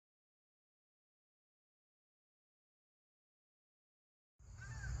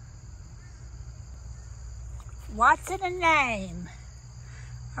what's in a name?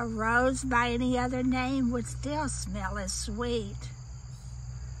 A rose by any other name would still smell as sweet.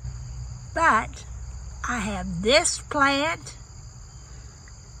 But I have this plant,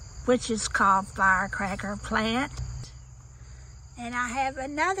 which is called Firecracker plant. And I have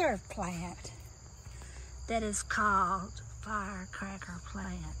another plant that is called Firecracker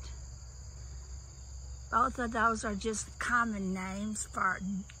plant. Both of those are just common names for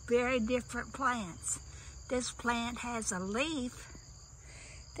very different plants. This plant has a leaf.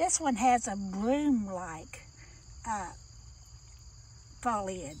 This one has a broom-like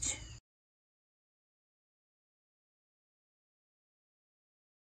foliage.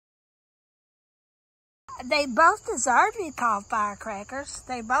 They both deserve to be called firecrackers.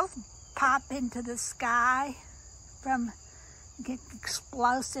 They both pop into the sky from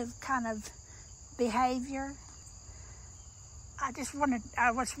explosive kind of behavior. I just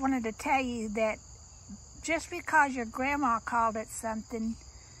wanted to tell you that just because your grandma called it something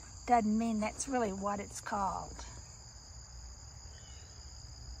doesn't mean that's really what it's called.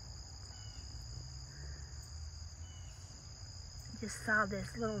 Just saw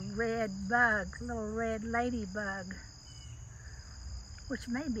this little red bug, little red ladybug, which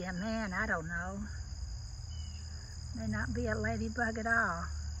may be a man, I don't know. May not be a ladybug at all.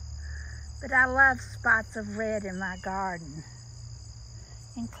 But I love spots of red in my garden,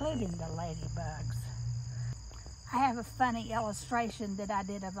 including the ladybugs. I have a funny illustration that I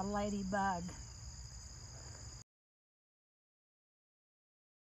did of a ladybug.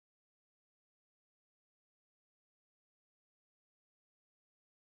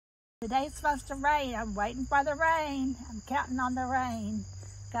 Today's supposed to rain. I'm waiting for the rain. I'm counting on the rain.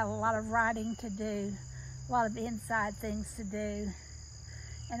 Got a lot of writing to do, a lot of inside things to do,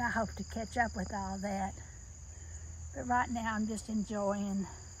 and I hope to catch up with all that. But right now I'm just enjoying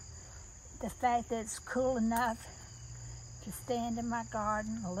the fact that it's cool enough to stand in my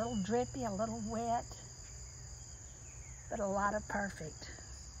garden, a little drippy, a little wet, but a lot of perfect.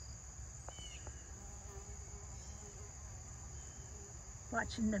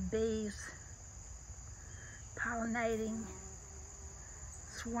 Watching the bees pollinating,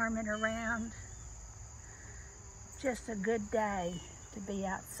 swarming around. Just a good day to be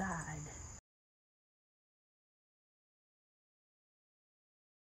outside.